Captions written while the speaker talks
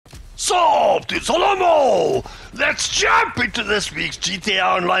Sup, it's Olomo! Let's jump into this week's GTA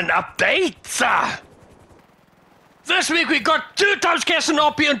Online updates! This week we got 2 times cash and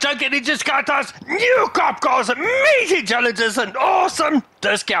RP on junk energy skytars, new cop cars, amazing challenges and awesome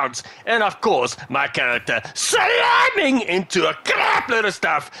discounts. And of course, my character slamming into a crap load of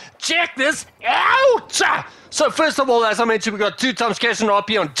stuff. Check this out! So first of all, as I mentioned, we got 2 times cash and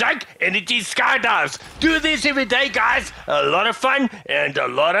RP on junk energy skydives. Do this every day, guys. A lot of fun and a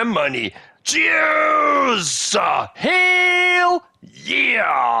lot of money. Cheers! Hell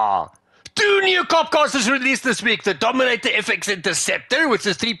yeah! 2 new cop cars is released this week. The Dominator FX Interceptor, which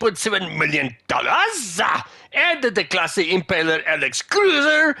is $3.7 million. And the Declasse Impaler Alex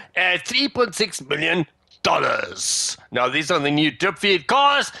Cruiser at $3.6 million. Now, these are the new drip-feed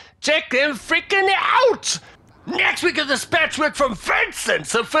cars. Check them freaking out! Next week is dispatch work from Vincent.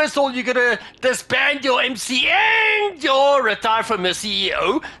 So first of all, you're going to disband your MC and your retire from your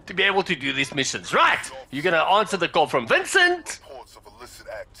CEO to be able to do these missions. Right, you're going to answer the call from Vincent. Reports of illicit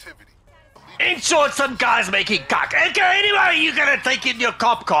activity. In short, some guys making cock. Okay, anyway, you're going to take in your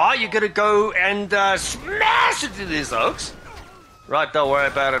cop car. You're going to go and smash into these oaks. Right, don't worry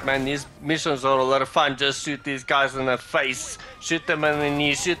about it, man. These missions are a lot of fun. Just shoot these guys in the face. Shoot them in the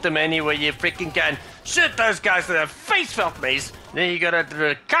knee. Shoot them anywhere you freaking can. Shoot those guys in the face, felt mace. Then you're going to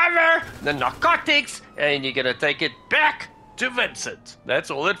recover the narcotics. And you're going to take it back to Vincent.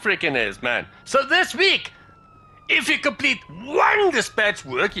 That's all it freaking is, man. So this week, if you complete 1 dispatch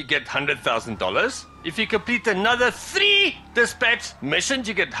work, you get $100,000. If you complete another 3 dispatch missions,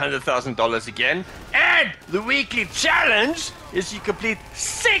 you get $100,000 again. And the weekly challenge is you complete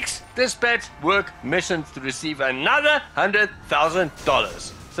 6 dispatch work missions to receive another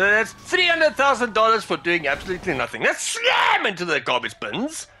 $100,000. So that's $300,000 for doing absolutely nothing. Let's slam into the garbage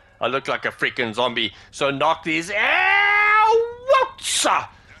bins. I look like a freaking zombie, so knock these out.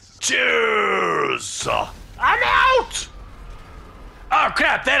 Cheers! I'm out! Oh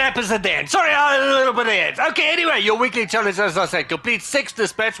crap, that happens at the end. Sorry, a little bit of end. Okay, anyway, your weekly challenge, as I said, complete 6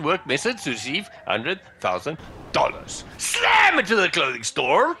 dispatch work missions to receive $100,000. Slam into the clothing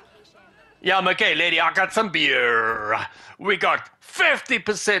store. Yeah, I'm okay, lady, I got some beer. We got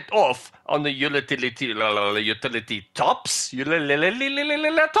 50% off on the utility tops.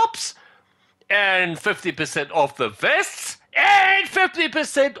 Tops. And 50% off the vests. And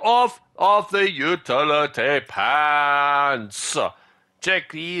 50% off of the utility pants.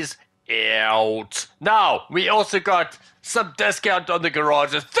 Check these out. Now, we also got some discount on the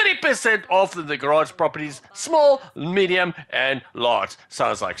garages. 30% off of the garage properties. Small, medium, and large.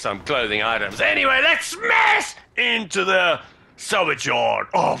 Sounds like some clothing items. Anyway, let's smash into the Salvage Yard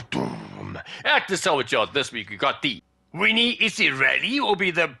of Doom. At the Salvage Yard this week, we got the Winnie Issy Rally, will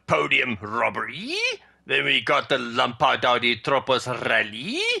be the Podium Robbery. Then we got the Lampa Dowdy Tropos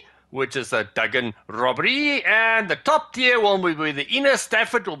Rally, which is a Duggan Robbery. And the top tier one will be the Inner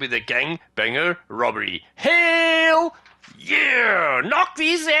Stafford, will be the Gang Banger Robbery. Hell yeah! Knock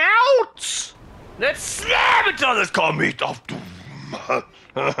these out! Let's slam it on this car meet of Doom.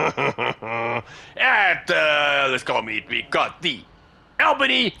 At this car meet, we got the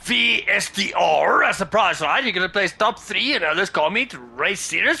Albany VSTR, a surprise ride. You're going to place top 3 in this car meet race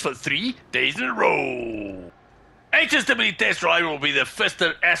series for 3 days in a row. HSW test ride will be the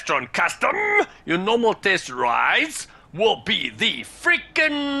Fister Astron Custom. Your normal test rides will be the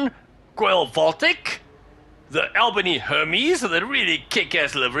Freakin Quail Voltic, the Albany Hermes, the really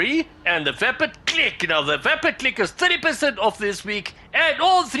kick-ass livery, and the Vapid Click. Now, the Vapid Click is 30% off this week, and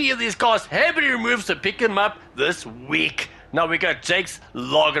all 3 of these cars have been removed, so pick them up this week. Now we got Jake's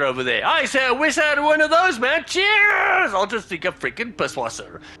Lager over there. I say I wish I had one of those, man. Cheers! I'll just think of freaking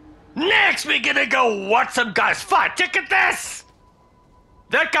pisswasser. Next, we're gonna go watch some guys fight. Check at this!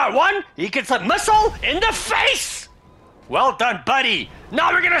 That guy won. He gets a missile in the face! Well done, buddy.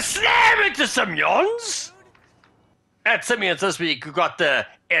 Now we're gonna slam into some yawns. At Simeon's this week, we got the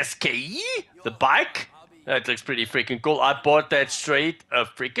SKE, the bike. That looks pretty freaking cool. I bought that straight a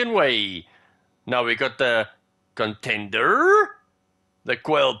freaking way. Now we got the Contender, the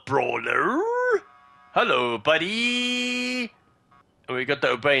Quail Brawler. Hello, buddy. And we got the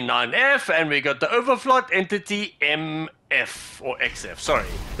Obey 9F, and we got the Overflot Entity MF, or XF, sorry.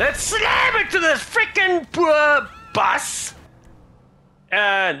 Let's slam it to this freaking poor bus.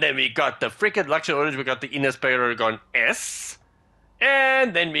 And then we got the freaking Luxury Orange, we got the Ines Paragon S.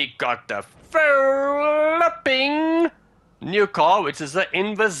 And then we got the flipping new car, which is the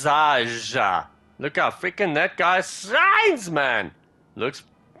Envisage. Look how freaking that guy shines, man. Looks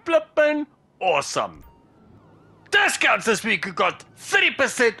flippin' awesome. Discounts this week, we got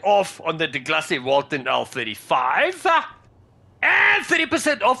 30% off on the Declasse Walton L35. And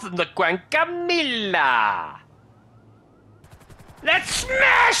 30% off the Quancamilla. Let's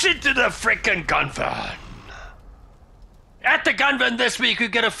smash into the frickin' gun van. At the gun van this week, we're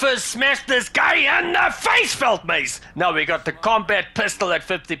gonna first smash this guy in the face, felt mace. Now we got the combat pistol at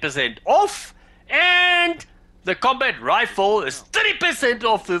 50% off, and the combat rifle is 30%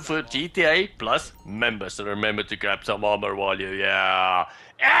 off for GTA Plus members. So remember to grab some armor while you're here.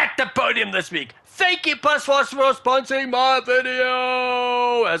 At the podium this week. Thank you, Passwatch, for sponsoring my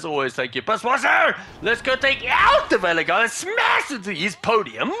video. As always, thank you, Passwatcher. Let's go take out the Valley guy and smash into his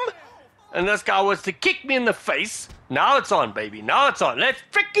podium. And this guy wants to kick me in the face. Now it's on, baby. Now it's on. Let's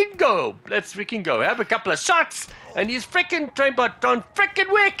freaking go. Let's freaking go. Have a couple of shots. And he's freaking trained by Don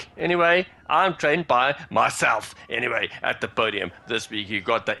freaking Wick. Anyway, I'm trained by myself. Anyway, at the podium this week, you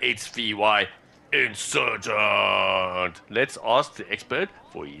got the HVY Insurgent. Let's ask the expert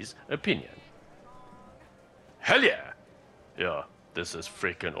for his opinion. Hell yeah. Yeah, this is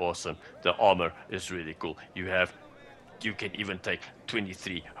freaking awesome. The armor is really cool. You can even take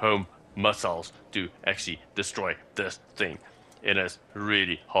 23 home missiles to actually destroy this thing. It is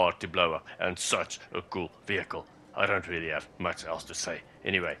really hard to blow up and such a cool vehicle. I don't really have much else to say.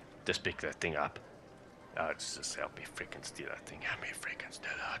 Anyway, just pick that thing up. Just help me freaking steal that thing. Help me freaking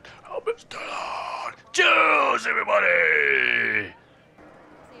steal that. Help me steal it. Cheers, everybody!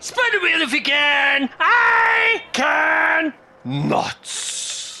 Spin the wheel if you can! I can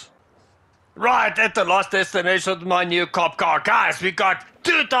not! Right, at the last destination with my new cop car. Guys, we got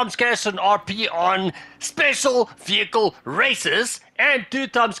 2 times cash and RP on special vehicle races, and 2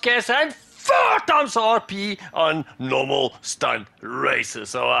 times cash and 4 times RP on normal stunt races.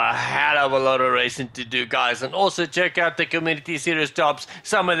 So a hell of a lot of racing to do, guys. And also check out the community series jobs.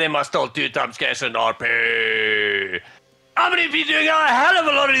 Some of them are still 2 times cash and RP. I'm going to be doing a hell of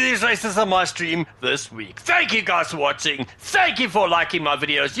a lot of these races on my stream this week. Thank you guys for watching. Thank you for liking my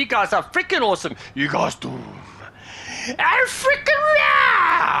videos. You guys are freaking awesome. You guys do. And freaking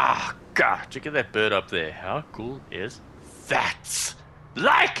rock! God, check out that bird up there. How cool is that?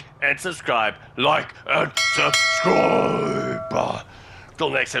 Like and subscribe. Like and subscribe. Till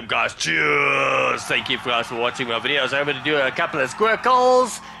next time, guys. Cheers. Thank you guys for watching my videos. I'm going to do a couple of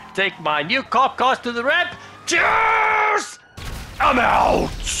squircles. Take my new cop cars to the ramp. Cheers! I'm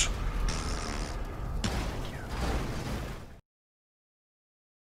out!